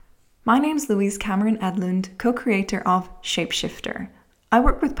My name's Louise Cameron Edlund, co-creator of Shapeshifter. I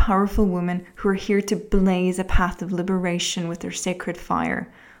work with powerful women who are here to blaze a path of liberation with their sacred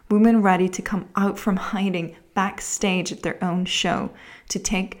fire. Women ready to come out from hiding backstage at their own show to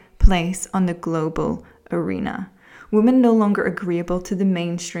take place on the global arena. Women no longer agreeable to the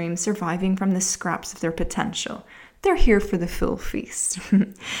mainstream, surviving from the scraps of their potential. They're here for the full feast.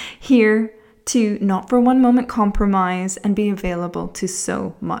 Here to not for one moment compromise and be available to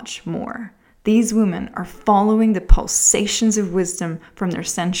so much more. These women are following the pulsations of wisdom from their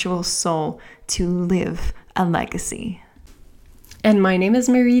sensual soul to live a legacy. And my name is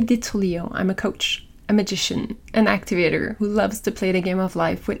Marie DiTullio. I'm a coach, a magician, an activator who loves to play the game of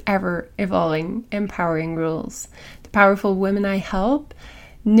life with ever-evolving, empowering rules. The powerful women I help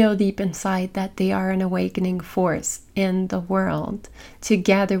know deep inside that they are an awakening force in the world.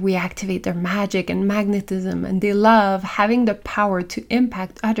 Together we activate their magic and magnetism, and they love having the power to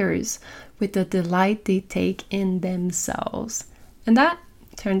impact others with the delight they take in themselves. And that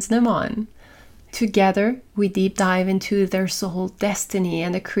turns them on. Together, we deep dive into their soul destiny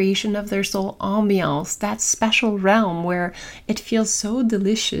and the creation of their soul ambiance, that special realm where it feels so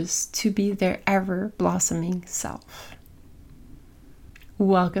delicious to be their ever-blossoming self.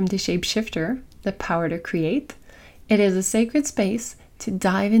 Welcome to Shapeshifter, the power to create. It is a sacred space to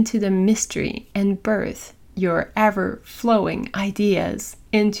dive into the mystery and birth your ever-flowing ideas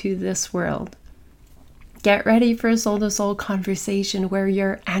into this world. Get ready for a soul-to-soul conversation where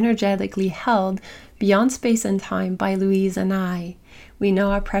you're energetically held beyond space and time by Louise and I. We know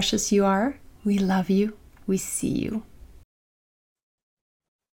how precious you are. We love you. We see you.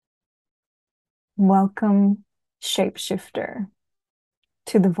 Welcome, Shapeshifter,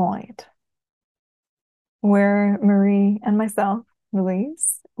 to the void, where Marie and myself,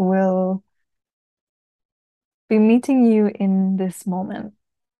 Louise, will be meeting you in this moment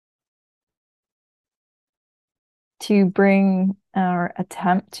to bring our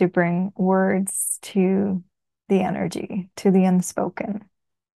attempt to bring words to the energy, to the unspoken.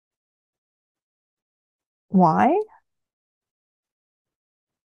 Why?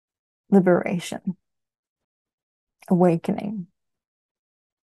 Liberation, awakening,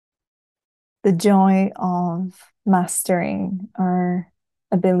 the joy of mastering our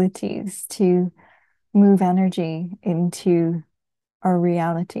abilities to move energy into our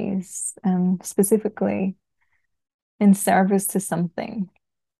realities, and specifically in service to something,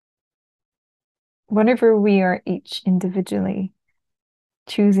 whatever we are each individually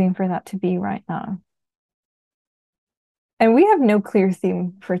choosing for that to be right now. And we have no clear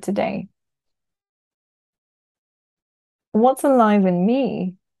theme for today. What's alive in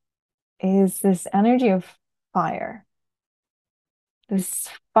me is this energy of fire. This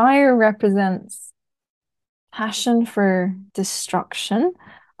fire represents passion for destruction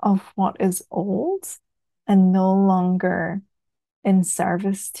of what is old and no longer in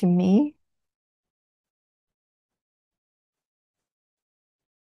service to me.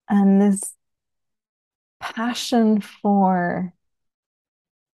 And this passion for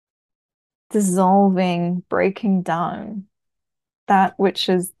dissolving, breaking down that which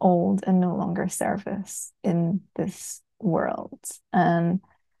is old and no longer service in this world. And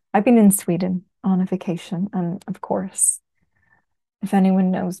I've been in Sweden on a vacation, and of course, if anyone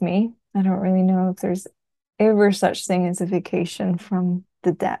knows me, I don't really know if there's ever such thing as a vacation from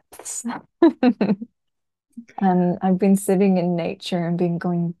the depths. And I've been sitting in nature and been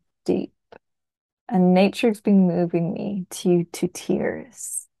going deep. And nature's been moving me to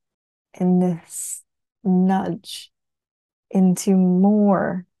tears in this nudge into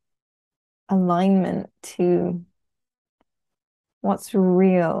more alignment to what's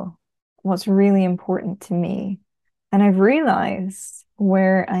real, what's really important to me. And I've realized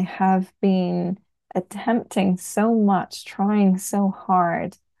where I have been attempting so much, trying so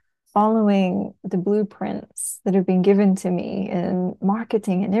hard, following the blueprints that have been given to me in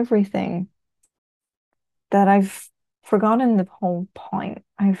marketing and everything, that I've forgotten the whole point.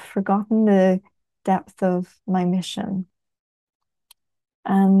 I've forgotten the depth of my mission.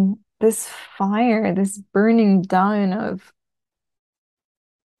 And this fire, this burning down of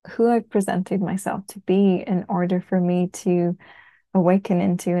who I've presented myself to be in order for me to awaken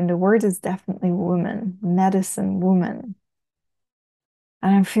into, and the word is definitely woman, medicine woman.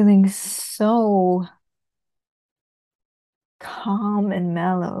 And I'm feeling so calm and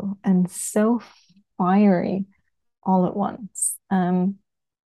mellow and so fiery all at once. I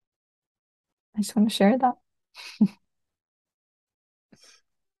just want to share that.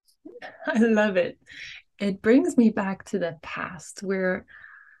 I love it. It brings me back to the past where,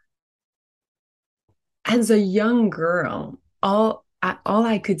 as a young girl, all all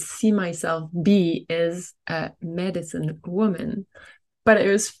I could see myself be is a medicine woman. But it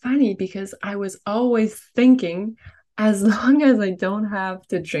was funny because I was always thinking, as long as I don't have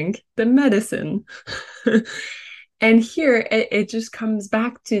to drink the medicine. And here it just comes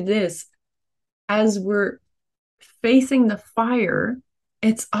back to this, as we're facing the fire,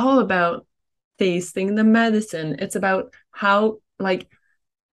 it's all about tasting the medicine. It's about how, like,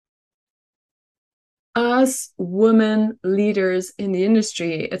 us women leaders in the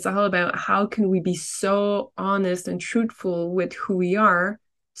industry, it's all about how can we be so honest and truthful with who we are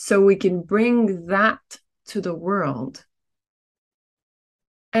so we can bring that to the world.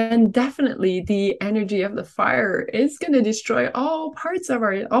 And definitely the energy of the fire is going to destroy all kinds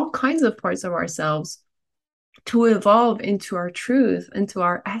of parts of ourselves to evolve into our truth, into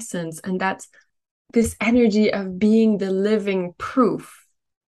our essence. And that's this energy of being the living proof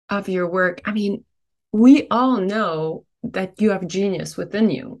of your work. I mean, we all know that you have genius within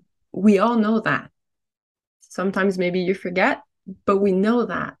you. We all know that. Sometimes maybe you forget, but we know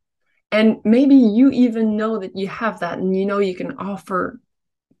that. And maybe you even know that you have that, and you know you can offer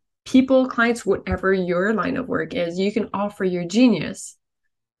people, clients, whatever your line of work is, you can offer your genius.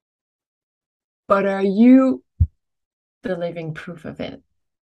 But are you the living proof of it?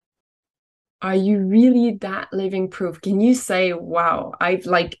 Are you really that living proof? Can you say, wow,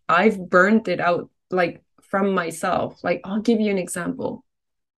 I've burned it out like from myself? Like, I'll give you an example.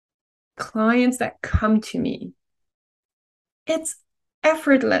 Clients that come to me, it's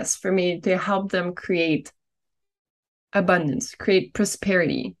effortless for me to help them create abundance, create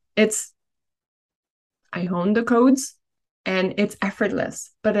prosperity. I hone the codes and it's effortless.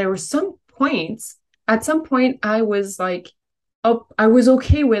 But there were some points, at some point, I was like, oh, I was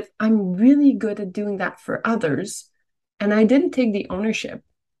okay with, I'm really good at doing that for others. And I didn't take the ownership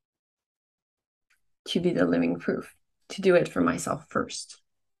to be the living proof, to do it for myself first.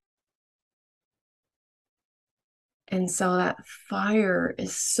 And so that fire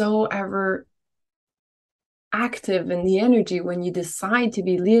is so ever active in the energy when you decide to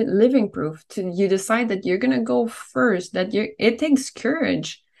be living proof, you decide that you're going to go first, that it takes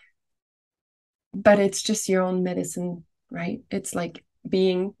courage, but it's just your own medicine, right? It's like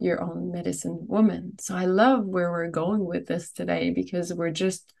being your own medicine woman. So I love where we're going with this today, because we're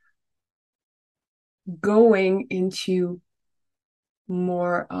just going into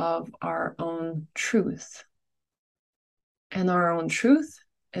more of our own truth. And our own truth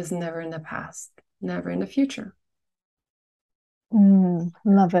is never in the past, never in the future.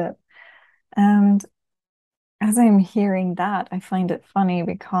 Love it. And as I'm hearing that, I find it funny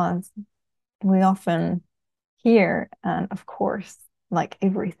because we often hear, and of course, like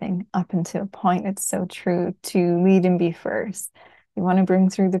everything up until a point, it's so true to lead and be first. You want to bring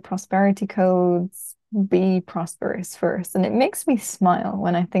through the prosperity codes, be prosperous first. And it makes me smile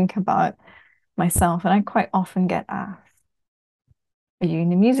when I think about myself. And I quite often get asked, are you in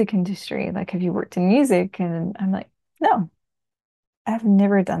the music industry? Like, have you worked in music? And I'm like, no, I've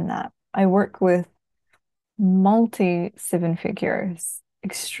never done that. I work with multi seven figures,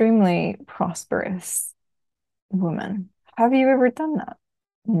 extremely prosperous women. Have you ever done that?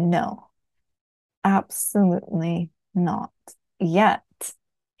 No, absolutely not. Yet,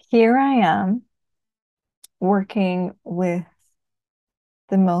 here I am working with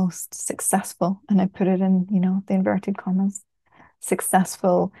the most successful, and I put it in, the inverted commas,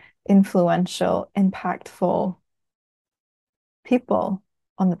 successful, influential, impactful people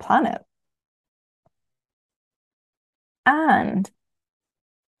on the planet. And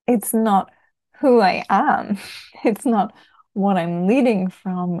it's not who I am. It's not what I'm leading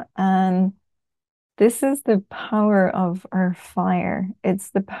from. And this is the power of our fire.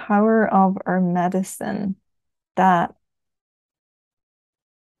 It's the power of our medicine that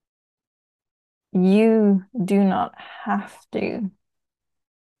you do not have to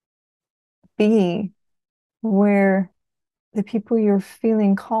be where the people you're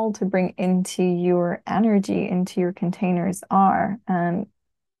feeling called to bring into your energy, into your containers are. And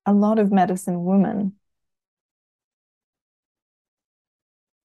a lot of medicine women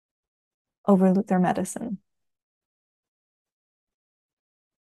overlook their medicine.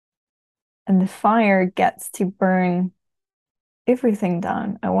 And the fire gets to burn everything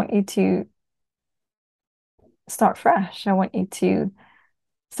down. I want you to start fresh. I want you to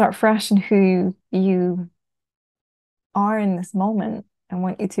start fresh in who you are in this moment. I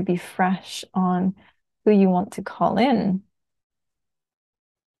want you to be fresh on who you want to call in.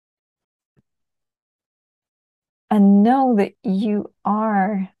 And know that you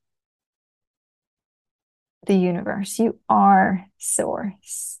are the universe. You are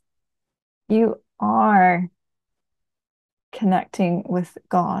source. You are connecting with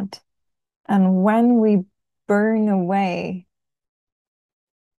God. And when we burn away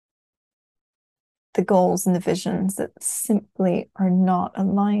the goals and the visions that simply are not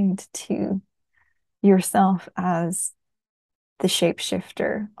aligned to yourself as the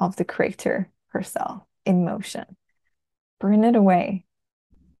shapeshifter of the creator herself in motion, burn it away.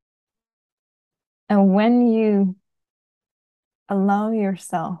 And when you allow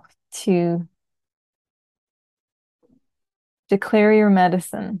yourself to declare your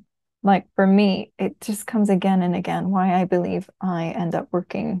medicine, like for me, it just comes again and again why I believe I end up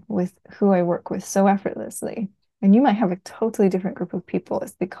working with who I work with so effortlessly. And you might have a totally different group of people.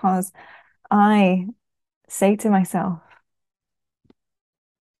 It's because I say to myself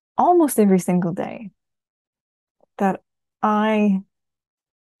almost every single day that I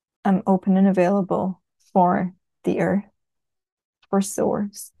am open and available for the earth, for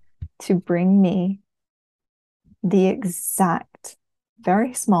source, to bring me the exact,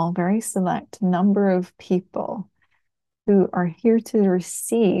 very small, very select number of people who are here to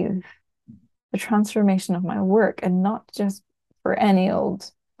receive the transformation of my work, and not just for any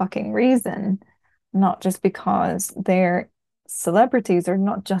old fucking reason, not just because they're celebrities, or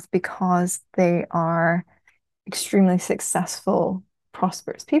not just because they are extremely successful,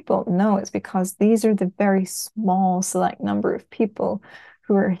 prosperous people. No, it's because these are the very small, select number of people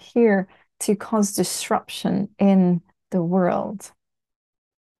who are here to cause disruption in the world.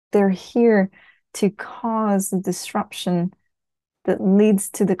 They're here to cause the disruption that leads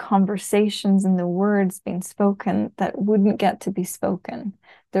to the conversations and the words being spoken that wouldn't get to be spoken.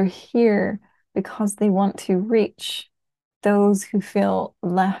 They're here because they want to reach those who feel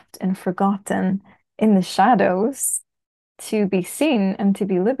left and forgotten in the shadows, to be seen and to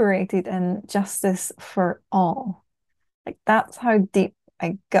be liberated, and justice for all. Like, that's how deep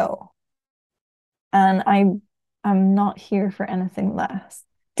I go. And I'm not here for anything less.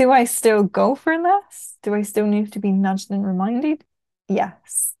 Do I still go for less? Do I still need to be nudged and reminded?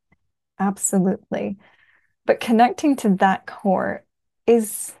 Yes, absolutely. But connecting to that core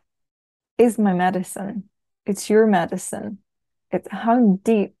is my medicine. It's your medicine. It's how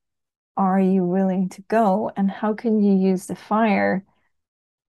deep are you willing to go, and how can you use the fire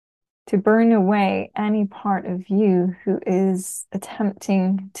to burn away any part of you who is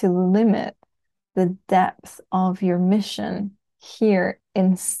attempting to limit the depth of your mission here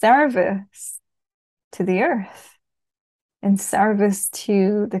in service to the earth, in service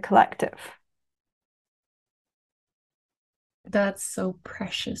to the collective. That's so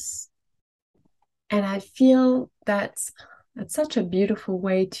precious. And I feel that's such a beautiful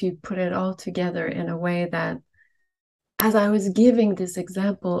way to put it all together, in a way that, as I was giving this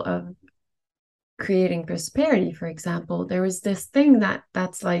example of creating prosperity, for example, there was this thing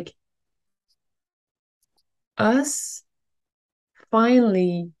that's like us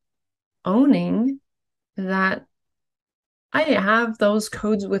finally owning that I have those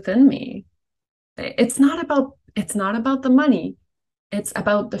codes within me. It's not about the money. It's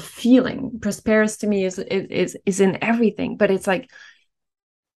about the feeling. Prosperity to me is in everything. But it's like,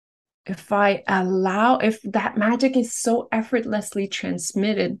 if that magic is so effortlessly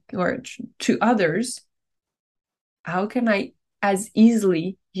transmitted or to others, how can I as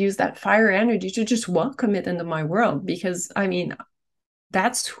easily use that fire energy to just welcome it into my world? Because I mean,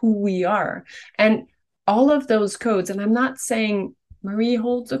 that's who we are. And all of those codes, and I'm not saying Marie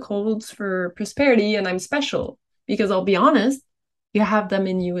holds the codes for prosperity and I'm special, because I'll be honest, you have them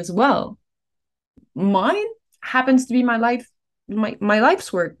in you as well. Mine happens to be my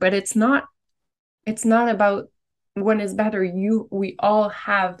life's work, but it's not about one is better. We all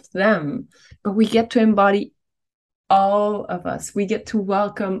have them, but we get to embody all of us. We get to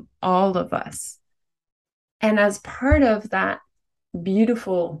welcome all of us. And as part of that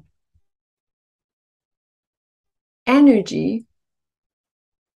beautiful energy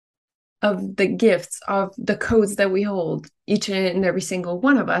of the gifts, of the codes that we hold, each and every single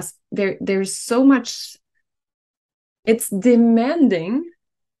one of us, there's so much. It's demanding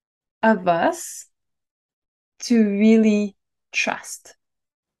of us to really trust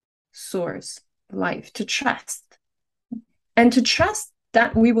source, life, to trust, and to trust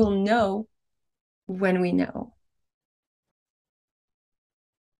that we will know when we know.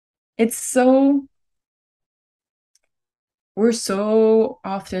 We're so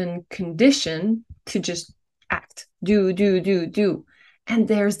often conditioned to just act, do. And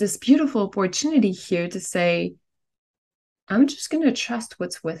there's this beautiful opportunity here to say, I'm just going to trust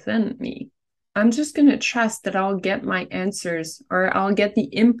what's within me. I'm just going to trust that I'll get my answers, or I'll get the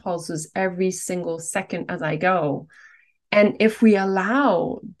impulses every single second as I go. And if we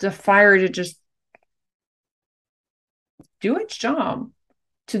allow the fire to just do its job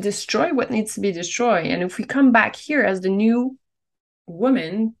to destroy what needs to be destroyed. And if we come back here as the new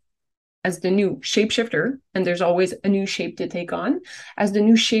woman, as the new shapeshifter, and there's always a new shape to take on, as the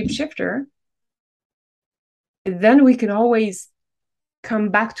new shapeshifter, then we can always come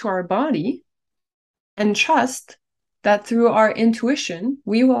back to our body and trust that through our intuition,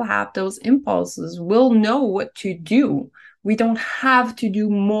 we will have those impulses. We'll know what to do. We don't have to do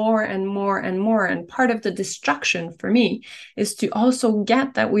more and more and more. And part of the destruction for me is to also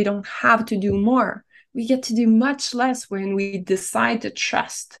get that we don't have to do more. We get to do much less when we decide to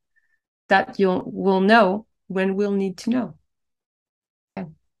trust that we'll know when we'll need to know. I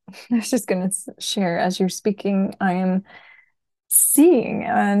was just going to share as you're speaking, I am seeing,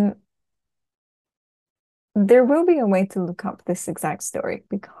 and there will be a way to look up this exact story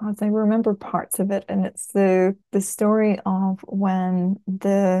because I remember parts of it, and it's the story of when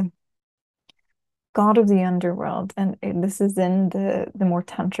the god of the underworld, and this is in the more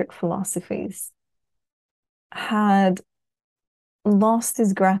tantric philosophies, had lost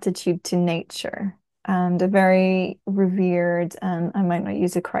his gratitude to nature, and a very revered, and I might not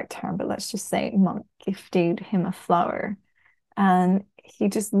use the correct term, but let's just say monk gifted him a flower. And he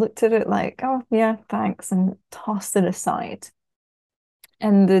just looked at it like, oh, yeah, thanks, and tossed it aside.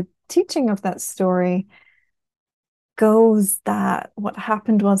 And the teaching of that story goes that what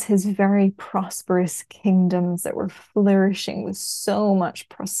happened was his very prosperous kingdoms that were flourishing with so much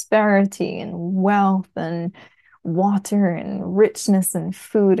prosperity and wealth and water and richness and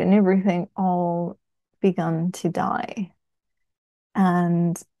food and everything all begun to die.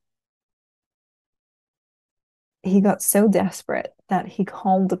 And he got so desperate that he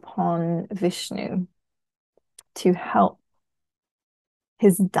called upon Vishnu to help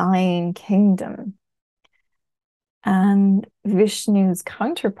his dying kingdom. And Vishnu's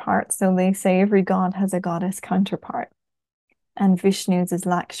counterpart, so they say every god has a goddess counterpart. And Vishnu's is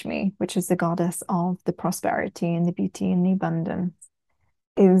Lakshmi, which is the goddess of the prosperity and the beauty and the abundance.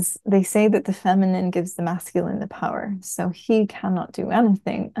 Is they say that the feminine gives the masculine the power. So he cannot do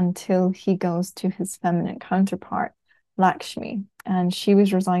anything until he goes to his feminine counterpart, Lakshmi. And she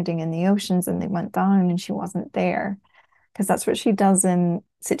was residing in the oceans, and they went down and she wasn't there. Because that's what she does in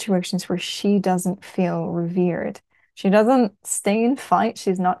situations where she doesn't feel revered. She doesn't stay and fight.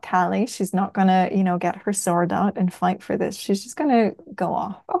 She's not Kali. She's not gonna, get her sword out and fight for this. She's just gonna go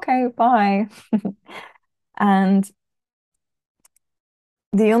off. Okay, bye. And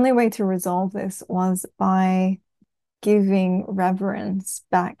the only way to resolve this was by giving reverence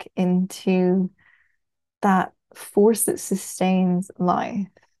back into that force that sustains life,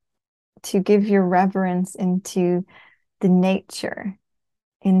 to give your reverence into the nature,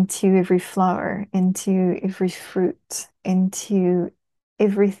 into every flower, into every fruit, into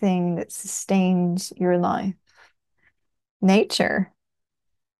everything that sustains your life, nature.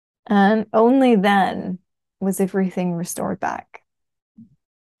 And only then was everything restored back.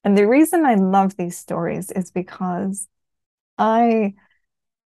 And the reason I love these stories is because I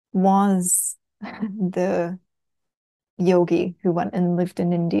was the yogi who went and lived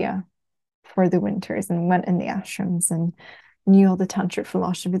in India for the winters and went in the ashrams and knew all the tantric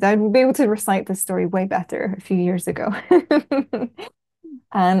philosophies. I would be able to recite this story way better a few years ago.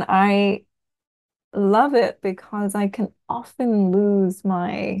 And I love it because I can often lose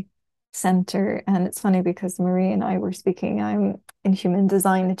my center. And it's funny because Marie and I were speaking, I'm in human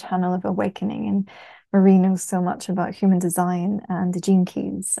design, a channel of awakening, and Marie knows so much about human design and the gene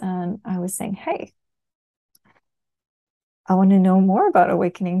keys. And I was saying, hey, I want to know more about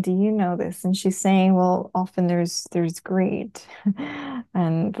awakening. Do you know this? And she's saying, well, often there's greed.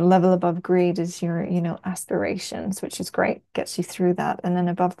 And the level above greed is your, aspirations, which is great, gets you through that. And then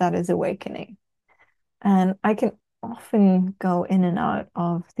above that is awakening. And I can often go in and out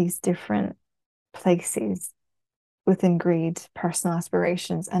of these different places within greed, personal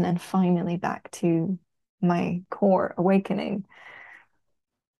aspirations, and then finally back to my core awakening.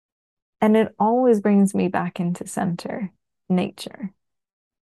 And it always brings me back into center, nature.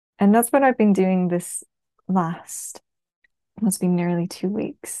 And that's what I've been doing this last, must be nearly 2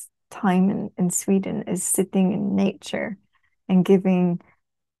 weeks. Time in Sweden is sitting in nature and giving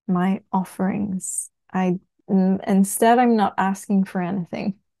my offerings. Instead, I'm not asking for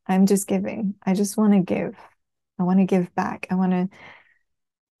anything. I'm just giving. I just want to give. I want to give back. I want to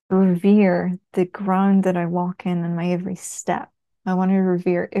revere the ground that I walk in and my every step. I want to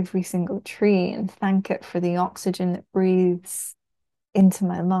revere every single tree and thank it for the oxygen that breathes into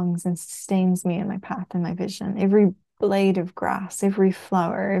my lungs and sustains me in my path and my vision. Every blade of grass, every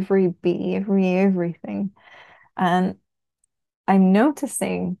flower, every bee, everything. And I'm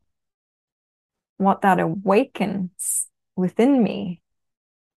noticing what that awakens within me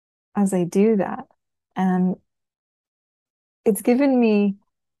as I do that. And it's given me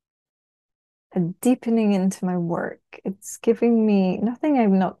a deepening into my work. It's giving me nothing I've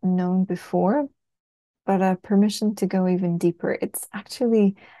not known before, but a permission to go even deeper. It's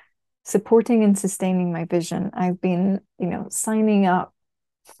actually supporting and sustaining my vision. I've been, signing up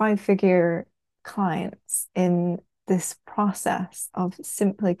five-figure clients in this process of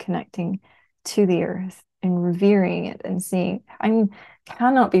simply connecting to the earth and revering it and seeing I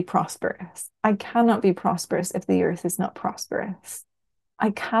cannot be prosperous. I cannot be prosperous if the earth is not prosperous. I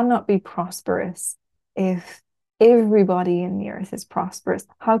cannot be prosperous if everybody in the earth is prosperous.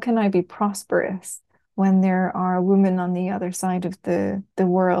 How can I be prosperous when there are women on the other side of the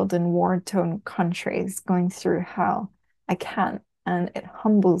world in war-torn countries going through hell? I can't. And it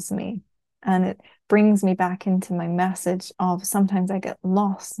humbles me. And it brings me back into my message of sometimes I get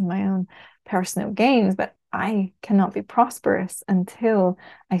lost in my own personal gains, but I cannot be prosperous until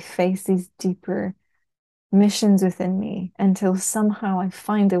I face these deeper missions within me, until somehow I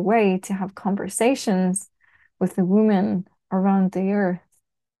find a way to have conversations with the women around the earth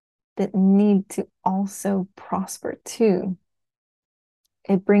that need to also prosper too.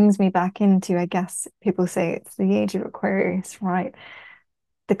 It brings me back into, I guess people say it's the age of Aquarius, right?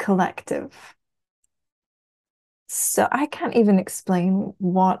 The collective. So I can't even explain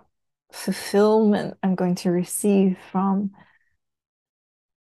what fulfillment I'm going to receive from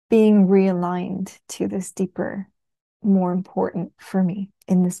being realigned to this deeper, more important for me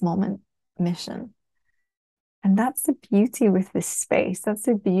in this moment mission. And that's the beauty with this space. That's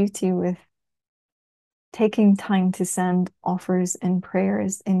the beauty with taking time to send offers and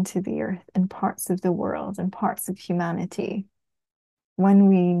prayers into the earth and parts of the world and parts of humanity. When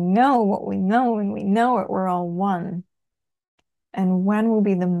we know what we know and we know it, we're all one. And when will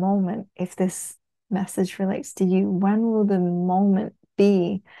be the moment, if this message relates to you, when will the moment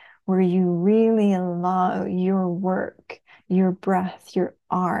be where you really allow your work, your breath, your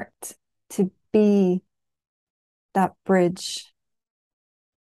art to be that bridge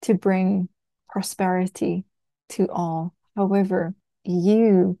to bring prosperity to all? However,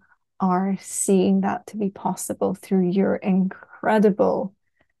 you are seeing that to be possible through your incredible,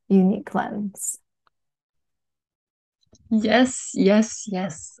 unique lens. Yes, yes,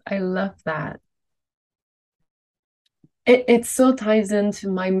 yes. I love that. It so ties into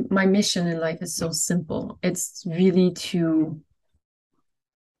my mission in life is so simple. It's really to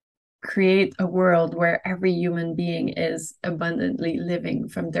create a world where every human being is abundantly living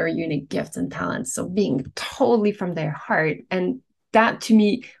from their unique gifts and talents. So being totally from their heart. And that to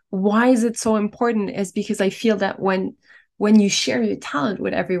me, why is it so important is because I feel that when you share your talent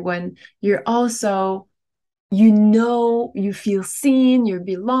with everyone, you're also, you feel seen, you're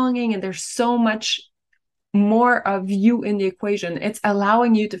belonging, and there's so much more of you in the equation. It's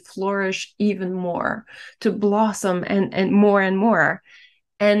allowing you to flourish even more, to blossom and more and more.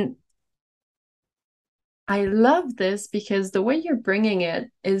 And I love this because the way you're bringing it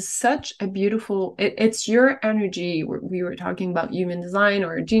is such a beautiful, it's your energy. We were talking about human design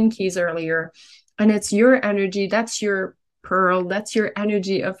or gene keys earlier, and it's your energy. That's your pearl. That's your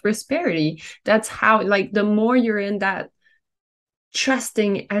energy of prosperity. That's how, like, the more you're in that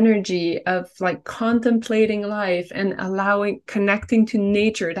trusting energy of like contemplating life and allowing connecting to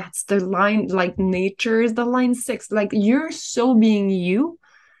nature, that's the line, like nature is the line 6, like you're so being you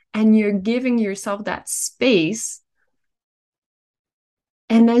and you're giving yourself that space.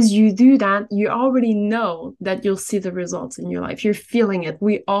 And as you do that, you already know that you'll see the results in your life. You're feeling it.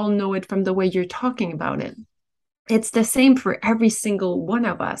 We all know it from the way you're talking about it. It's the same for every single one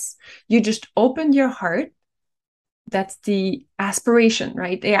of us. You just open your heart. That's the aspiration,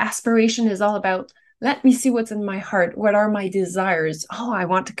 right? The aspiration is all about, let me see what's in my heart. What are my desires? Oh, I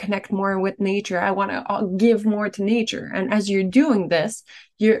want to connect more with nature. I want to give more to nature. And as you're doing this,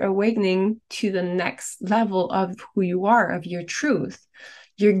 you're awakening to the next level of who you are, of your truth.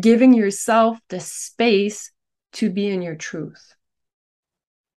 You're giving yourself the space to be in your truth.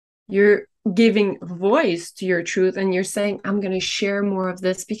 You're giving voice to your truth and you're saying, I'm going to share more of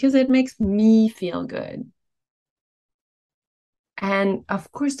this because it makes me feel good. And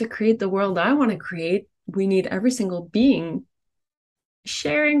of course, to create the world I want to create, we need every single being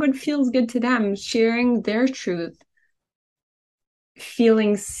sharing what feels good to them, sharing their truth,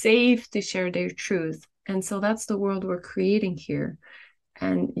 feeling safe to share their truth. And so that's the world we're creating here.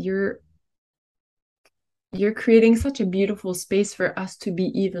 And you're creating such a beautiful space for us to be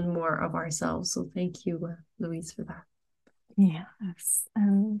even more of ourselves. So thank you, Louise, for that. Yes.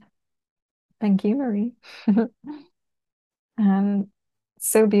 And thank you, Marie.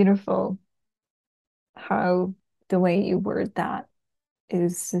 So beautiful how the way you word that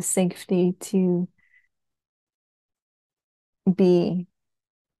is the safety to be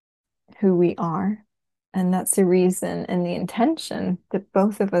who we are. And that's the reason and the intention that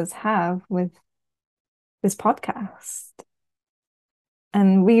both of us have with this podcast.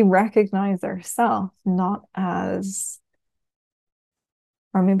 And we recognize ourselves not as,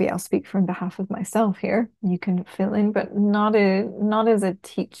 or maybe I'll speak from behalf of myself here, you can fill in, but not as a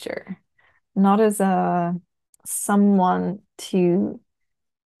teacher, not as a someone to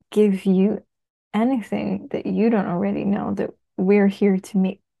give you anything that you don't already know, that we're here to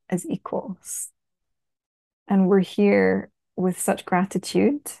meet as equals. And we're here with such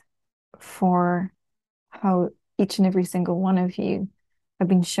gratitude for how each and every single one of you have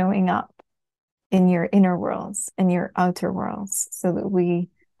been showing up in your inner worlds, in your outer worlds, so that we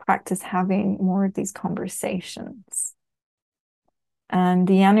practice having more of these conversations. And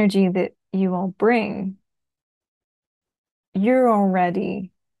the energy that you all bring, you're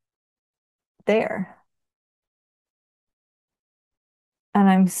already there. And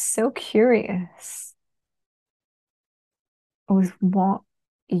I'm so curious with what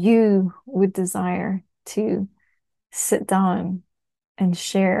you would desire to sit down and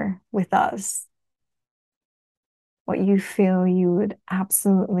share with us, what you feel you would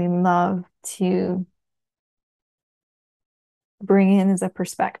absolutely love to bring in as a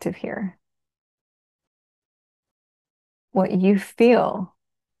perspective here, what you feel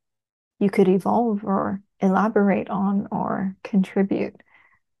you could evolve or elaborate on or contribute.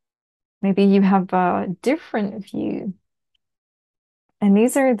 Maybe you have a different view. And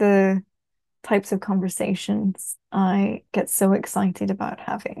these are the types of conversations I get so excited about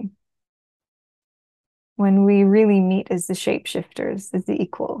having. When we really meet as the shapeshifters, as the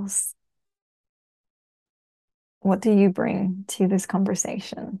equals. What do you bring to this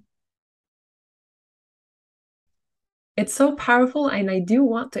conversation? It's so powerful, and I do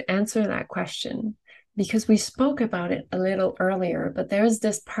want to answer that question because we spoke about it a little earlier, but there's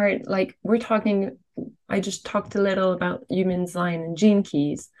this part, like I just talked a little about human design and gene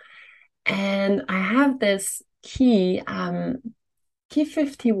keys. And I have this key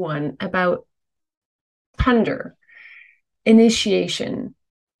 51 about thunder, initiation,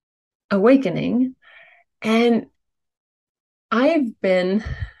 awakening. And I've been,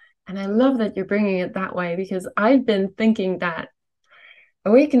 and I love that you're bringing it that way, because I've been thinking that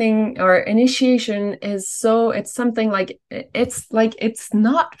awakening or initiation it's something like it's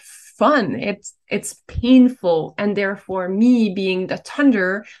not fun. It's painful. And therefore, me being the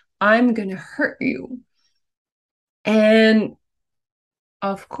thunder, I'm going to hurt you. And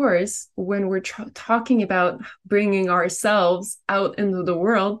of course, when we're talking about bringing ourselves out into the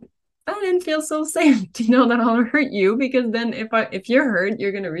world, I didn't feel so safe to know that I'll hurt you, because then if you're hurt,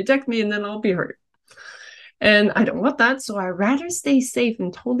 you're going to reject me and then I'll be hurt. And I don't want that. So I rather stay safe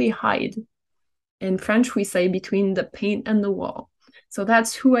and totally hide. In French, we say between the paint and the wall. So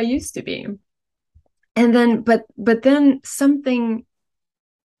that's who I used to be. And then, but then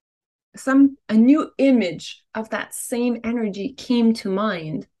a new image of that same energy came to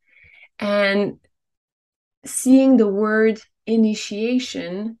mind. And seeing the word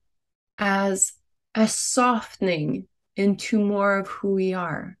initiation as a softening into more of who we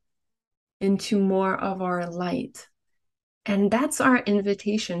are, into more of our light. And that's our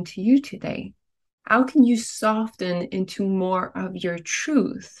invitation to you today. How can you soften into more of your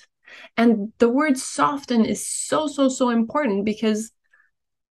truth? And the word soften is so, so, so important, because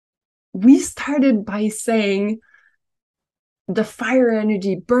we started by saying the fire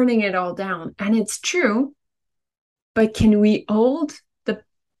energy, burning it all down. And it's true. But can we hold the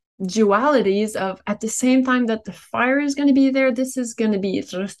dualities of, at the same time that the fire is going to be there, this is going to be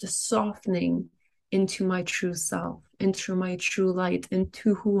just a softening into my true self, into my true light,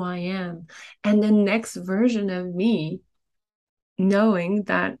 into who I am. And the next version of me, knowing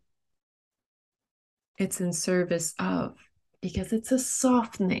that it's in service of, because it's a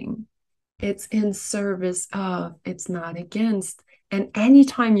softening. It's in service of, it's not against. And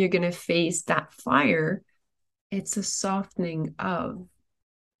anytime you're going to face that fire, it's a softening of.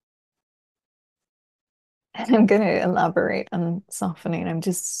 And I'm going to elaborate on softening. I'm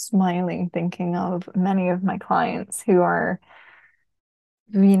just smiling, thinking of many of my clients who are,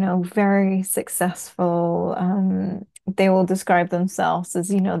 very successful. They will describe themselves as,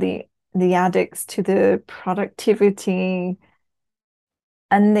 the addicts to the productivity,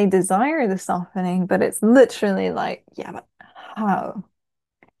 and they desire the softening, but it's literally like, yeah, but how?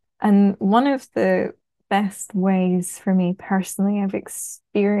 And one of the best ways for me personally, I've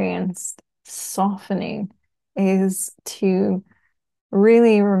experienced softening is to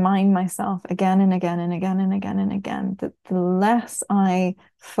really remind myself again and again and again and again and again that the less I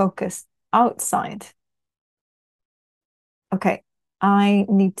focus outside, okay, I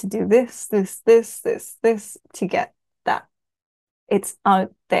need to do this to get that. It's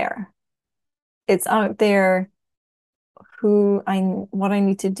out there. It's out there what I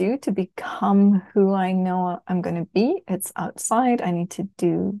need to do to become who I know I'm going to be. It's outside. I need to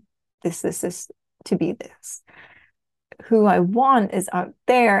do this to be this. Who I want is out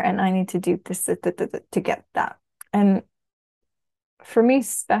there, and I need to do this to get that. And for me,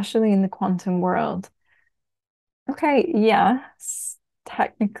 especially in the quantum world, okay, yes,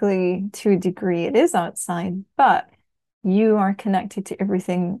 technically to a degree it is outside, but you are connected to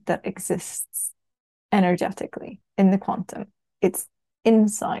everything that exists energetically in the quantum. It's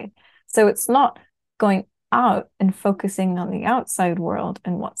inside. So it's not going out and focusing on the outside world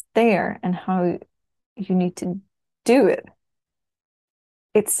and what's there and how you need to do it.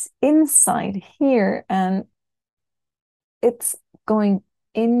 It's inside here, and it's going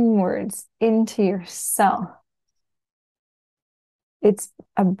inwards into yourself. It's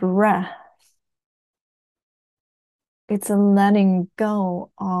a breath. It's a letting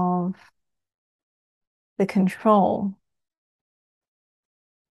go of the control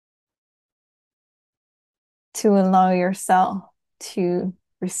to allow yourself to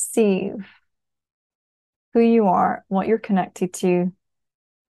receive who you are, what you're connected to,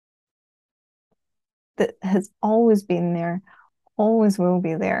 that has always been there, always will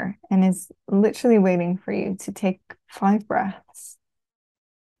be there, and is literally waiting for you to take 5 breaths.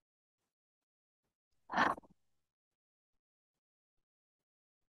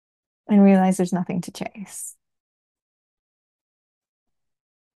 And realize there's nothing to chase.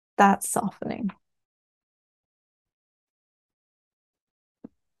 That's softening.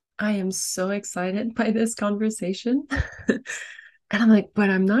 I am so excited by this conversation. And I'm like, but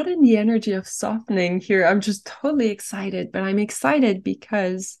I'm not in the energy of softening here. I'm just totally excited. But I'm excited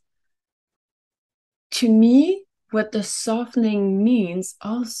because to me, what the softening means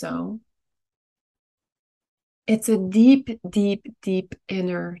also, it's a deep, deep, deep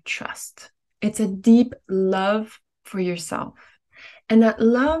inner trust. It's a deep love for yourself. And that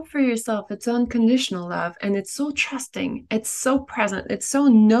love for yourself, it's unconditional love. And it's so trusting. It's so present. It's so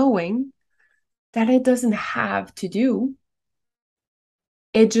knowing that it doesn't have to do.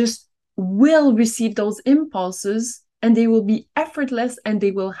 It just will receive those impulses and they will be effortless and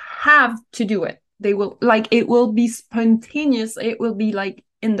they will have to do it. They will, like, it will be spontaneous. It will be like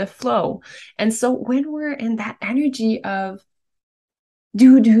in the flow. And so when we're in that energy of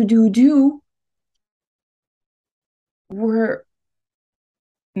do, we're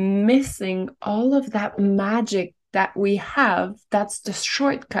missing all of that magic that we have. That's the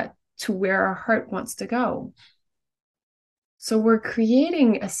shortcut to where our heart wants to go. So we're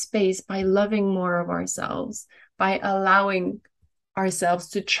creating a space by loving more of ourselves, by allowing ourselves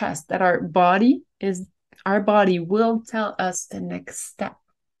to trust that our body will tell us the next step.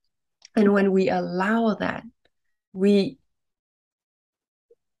 And when we allow that, we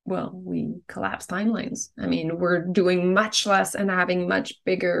collapse timelines. I mean, we're doing much less and having much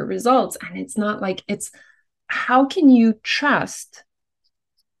bigger results. And it's not like how can you trust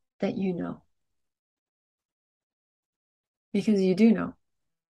that you know? Because you do know.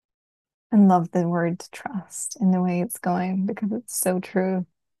 And love the word trust in the way it's going, because it's so true.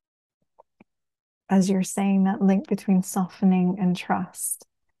 As you're saying, that link between softening and trust.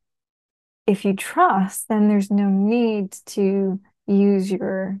 If you trust, then there's no need to use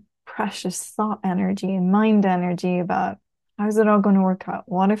your precious thought energy and mind energy about how's it all going to work out?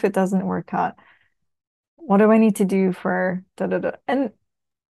 What if it doesn't work out? What do I need to do for da da da? And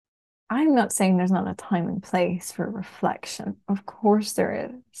I'm not saying there's not a time and place for reflection. Of course there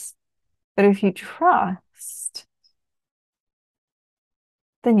is. But if you trust,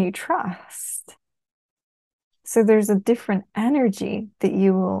 then you trust. So there's a different energy that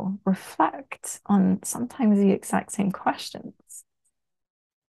you will reflect on sometimes the exact same questions.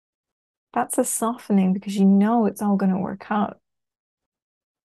 That's a softening because you know it's all going to work out.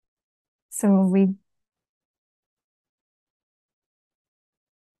 So we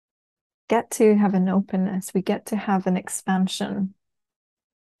get to have an openness, we get to have an expansion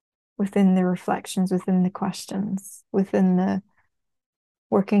within the reflections, within the questions, within the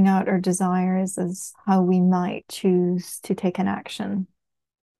working out our desires as how we might choose to take an action.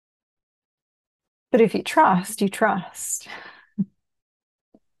 But if you trust, you trust.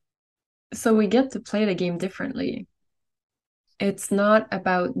 So we get to play the game differently. It's not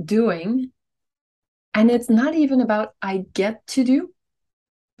about doing, and it's not even about I get to do,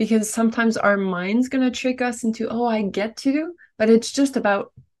 because sometimes our mind's going to trick us into, oh, I get to do, but it's just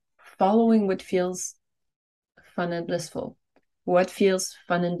about following what feels fun and blissful. What feels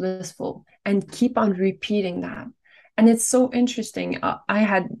fun and blissful, and keep on repeating that. And it's so interesting. I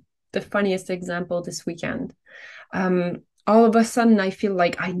had the funniest example this weekend. All of a sudden, I feel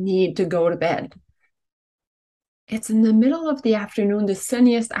like I need to go to bed. It's in the middle of the afternoon, the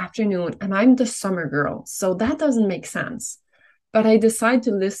sunniest afternoon, and I'm the summer girl. So that doesn't make sense. But I decide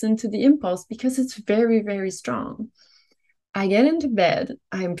to listen to the impulse because it's very, very strong. I get into bed.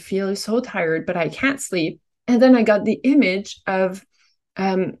 I'm feeling so tired, but I can't sleep. And then I got the image of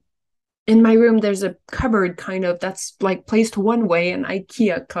um, in my room, there's a cupboard kind of that's like placed one way, an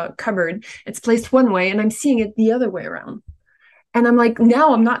IKEA cupboard. It's placed one way, and I'm seeing it the other way around. And I'm like,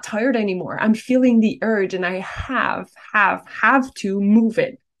 now I'm not tired anymore. I'm feeling the urge, and I have to move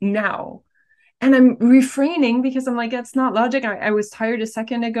it now. And I'm refraining because I'm like, that's not logic. I was tired a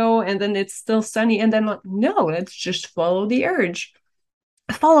second ago, and then it's still sunny. And then, like, no, let's just follow the urge.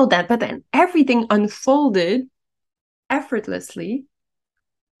 I followed that, but then everything unfolded effortlessly.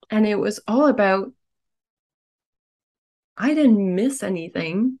 And it was all about, I didn't miss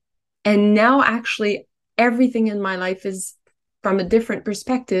anything. And now, actually, everything in my life is from a different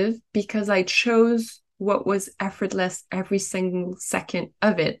perspective because I chose what was effortless every single second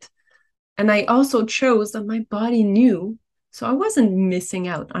of it. And I also chose that my body knew. So I wasn't missing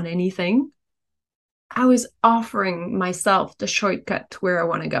out on anything. I was offering myself the shortcut to where I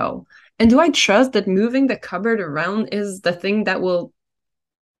want to go. And do I trust that moving the cupboard around is the thing that will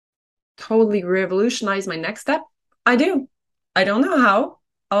totally revolutionize my next step? I do. I don't know how.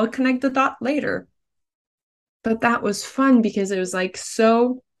 I'll connect the dot later. But that was fun because it was like,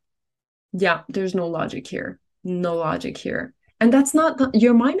 so, yeah, there's no logic here. No logic here. And that's not,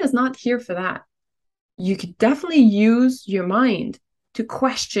 your mind is not here for that. You could definitely use your mind to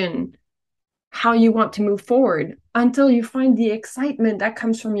question how you want to move forward until you find the excitement that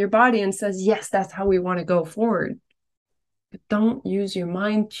comes from your body and says, yes, that's how we want to go forward. But don't use your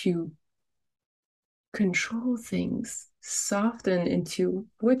mind to control things, soften into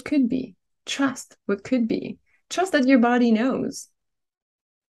what could be, trust what could be, trust that your body knows.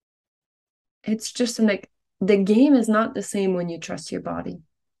 It's just like the game is not the same when you trust your body.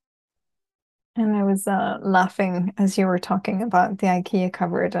 And I was laughing as you were talking about the IKEA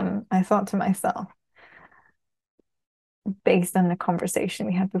cupboard, and I thought to myself, based on the conversation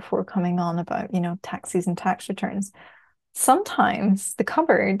we had before coming on about, taxes and tax returns, sometimes the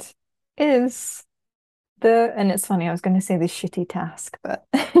cupboard is and it's funny, I was going to say the shitty task, but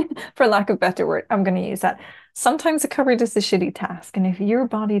for lack of a better word, I'm going to use that. Sometimes the cupboard is the shitty task. And if your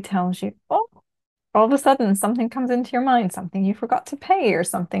body tells you, oh, all of a sudden something comes into your mind, something you forgot to pay or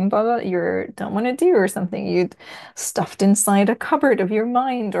something blah, blah, you don't want to do or something you'd stuffed inside a cupboard of your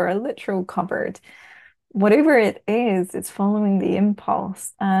mind or a literal cupboard, whatever it is, it's following the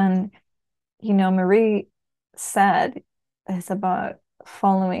impulse. And, Marie said it's about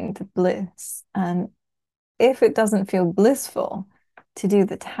following the bliss. And if it doesn't feel blissful to do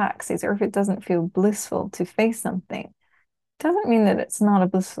the taxes, or if it doesn't feel blissful to face something, doesn't mean that it's not a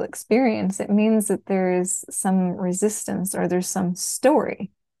blissful experience. It means that there's some resistance or there's some story.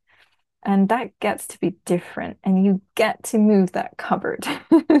 And that gets to be different. And you get to move that cupboard,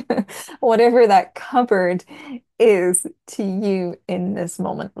 whatever that cupboard is to you in this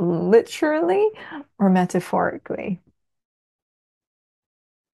moment, literally or metaphorically.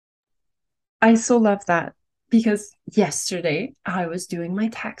 I so love that because yesterday I was doing my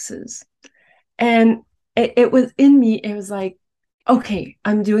taxes and it was in me. It was like, okay,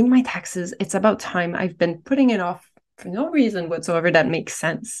 I'm doing my taxes. It's about time. I've been putting it off for no reason whatsoever that makes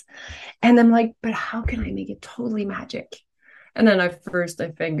sense. And I'm like, but how can I make it totally magic? And then I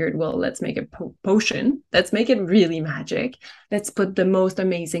figured, well, let's make a potion. Let's make it really magic. Let's put the most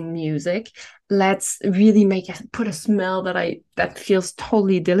amazing music. Let's really put a smell that feels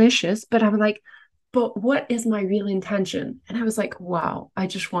totally delicious. But I'm like, but what is my real intention? And I was like, wow, I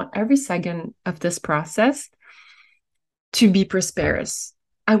just want every second of this process to be prosperous.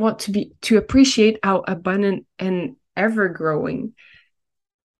 I want to appreciate how abundant and ever growing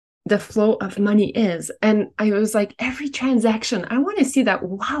the flow of money is. And I was like, every transaction, I want to see that,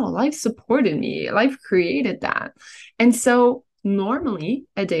 wow, life supported me. Life created that. And so normally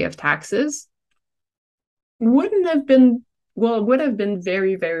a day of taxes wouldn't have been, well, it would have been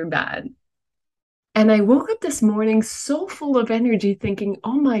very, very bad. And I woke up this morning so full of energy thinking,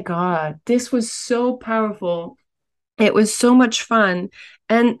 oh my God, this was so powerful. It was so much fun.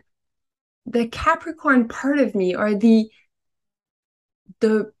 And the Capricorn part of me, or the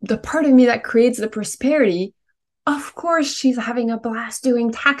part of me that creates the prosperity, of course she's having a blast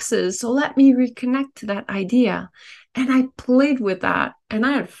doing taxes. So let me reconnect to that idea. And I played with that and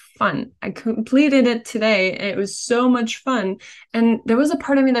I had fun. I completed it today and it was so much fun. And there was a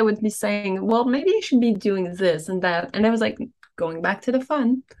part of me that would be saying, well, maybe I should be doing this and that. And I was like, going back to the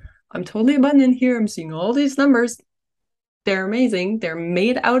fun. I'm totally abundant here. I'm seeing all these numbers. They're amazing. They're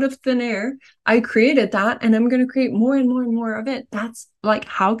made out of thin air. I created that and I'm going to create more and more and more of it. That's like,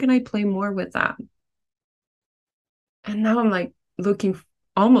 how can I play more with that? And now I'm like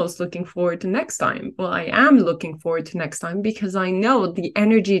almost looking forward to next time. Well, I am looking forward to next time because I know the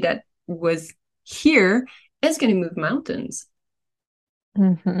energy that was here is going to move mountains.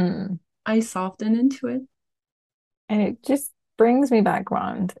 Mm-hmm. I soften into it. And it just brings me back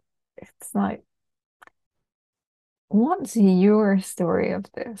round. It's like, what's your story of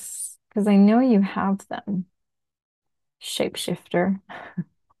this? Because I know you have them. Shapeshifter.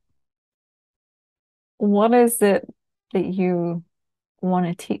 What is it that you want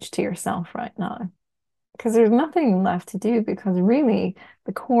to teach to yourself right now? Because there's nothing left to do because really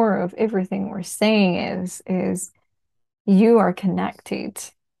the core of everything we're saying is you are connected.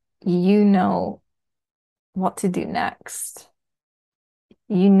 You know what to do next.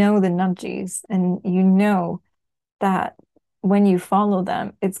 You know the nudges and you know that when you follow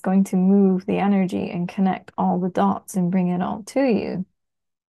them, it's going to move the energy and connect all the dots and bring it all to you.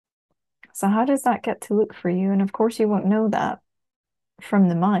 So how does that get to look for you? And of course you won't know that from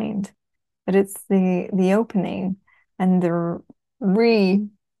the mind, but it's the opening and the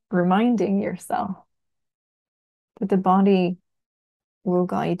reminding yourself that the body will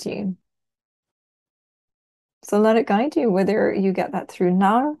guide you. So let it guide you, whether you get that through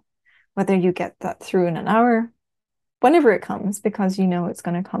now, whether you get that through in an hour, whenever it comes, because you know it's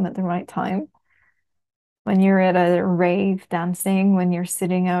going to come at the right time. When you're at a rave dancing, when you're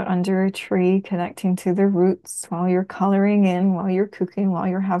sitting out under a tree connecting to the roots, while you're coloring in, while you're cooking, while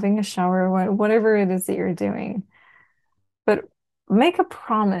you're having a shower, whatever it is that you're doing. But make a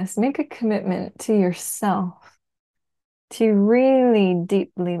promise, make a commitment to yourself to really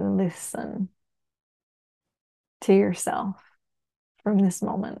deeply listen to yourself from this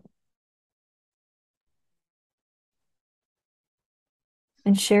moment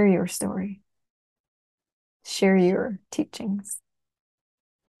and share your story, share your teachings.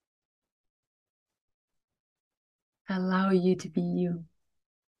 Allow you to be you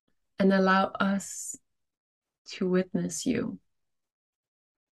and allow us to witness you.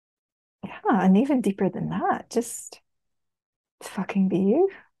 Yeah, and even deeper than that, just fucking be you.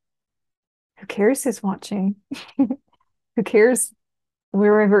 Who cares who's watching? Who cares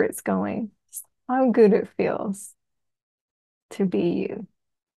wherever it's going? Just how good it feels to be you,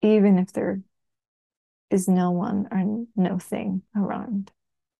 even if there is no one or no thing around.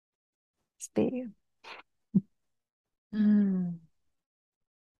 Just be you. Mm.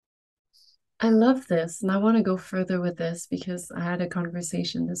 I love this. And I want to go further with this because I had a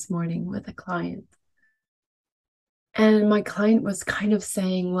conversation this morning with a client. And my client was kind of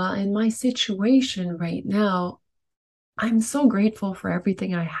saying, well, in my situation right now, I'm so grateful for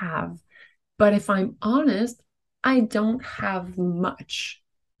everything I have. But if I'm honest, I don't have much.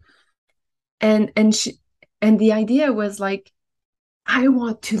 And the idea was like, I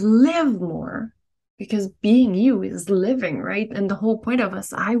want to live more because being you is living, right? And the whole point of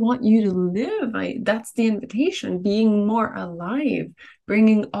us, I want you to live. That's the invitation, being more alive,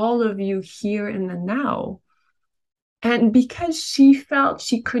 bringing all of you here in the now. And because she felt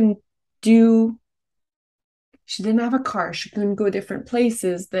she didn't have a car, she couldn't go different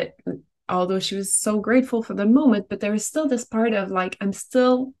places, that although she was so grateful for the moment, but there was still this part of like, I'm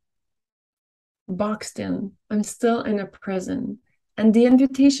still boxed in, I'm still in a prison. And the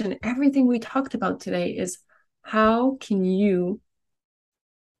invitation, everything we talked about today is how can you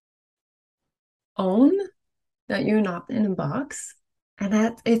own that you're not in a box and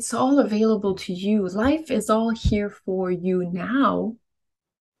that it's all available to you. Life is all here for you now.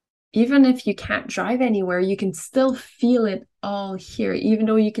 Even if you can't drive anywhere, you can still feel it all here, even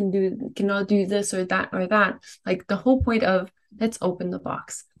though you cannot do this or that or that. Like the whole point of let's open the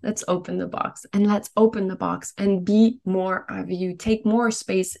box. Let's open the box and let's open the box and be more of you. Take more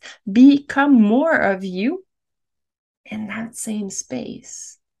space, become more of you in that same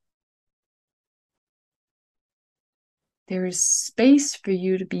space. There is space for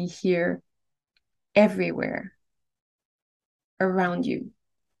you to be here everywhere around you.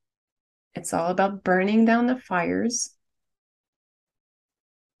 It's all about burning down the fires,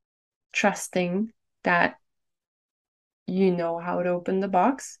 trusting that you know how to open the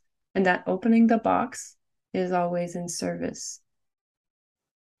box and that opening the box is always in service.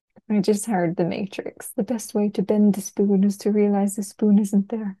 I just heard The Matrix. The best way to bend the spoon is to realize the spoon isn't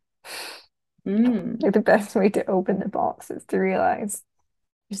there. Mm. Like the best way to open the box is to realize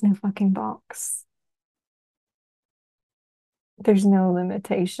there's no fucking box. There's no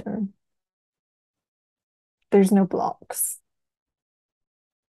limitation. There's no blocks.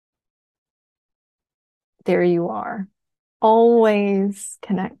 There you are, always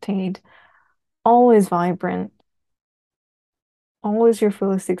connected, always vibrant, always your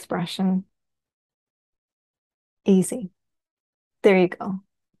fullest expression. Easy. There you go.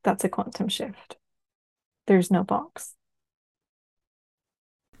 That's a quantum shift. There's no box.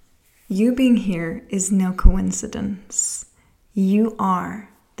 You being here is no coincidence. You are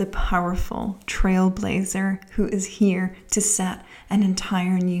the powerful trailblazer who is here to set an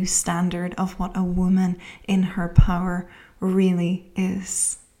entire new standard of what a woman in her power really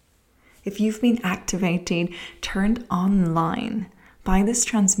is. If you've been activated, turned online by this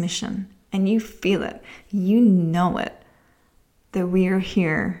transmission, and you feel it, you know it, that we are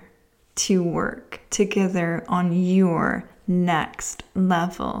here to work together on your next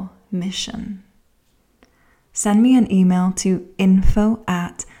level mission. Send me an email to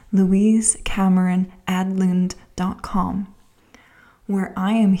info@louisecameronadlund.com, where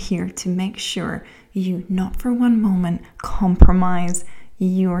I am here to make sure you not for one moment compromise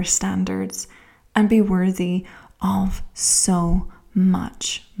your standards and be worthy of so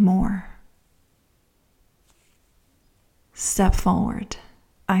much more. Step forward.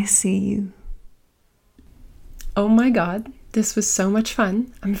 I see you. Oh my God, this was so much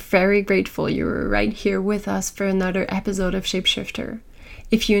fun. I'm very grateful you were right here with us for another episode of Shapeshifter.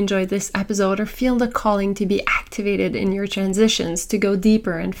 If you enjoyed this episode or feel the calling to be activated in your transitions to go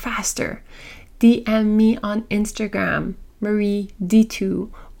deeper and faster, DM me on Instagram, MarieD2,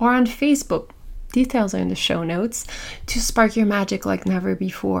 or on Facebook, details are in the show notes, to spark your magic like never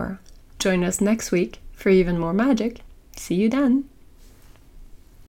before. Join us next week for even more magic. See you then.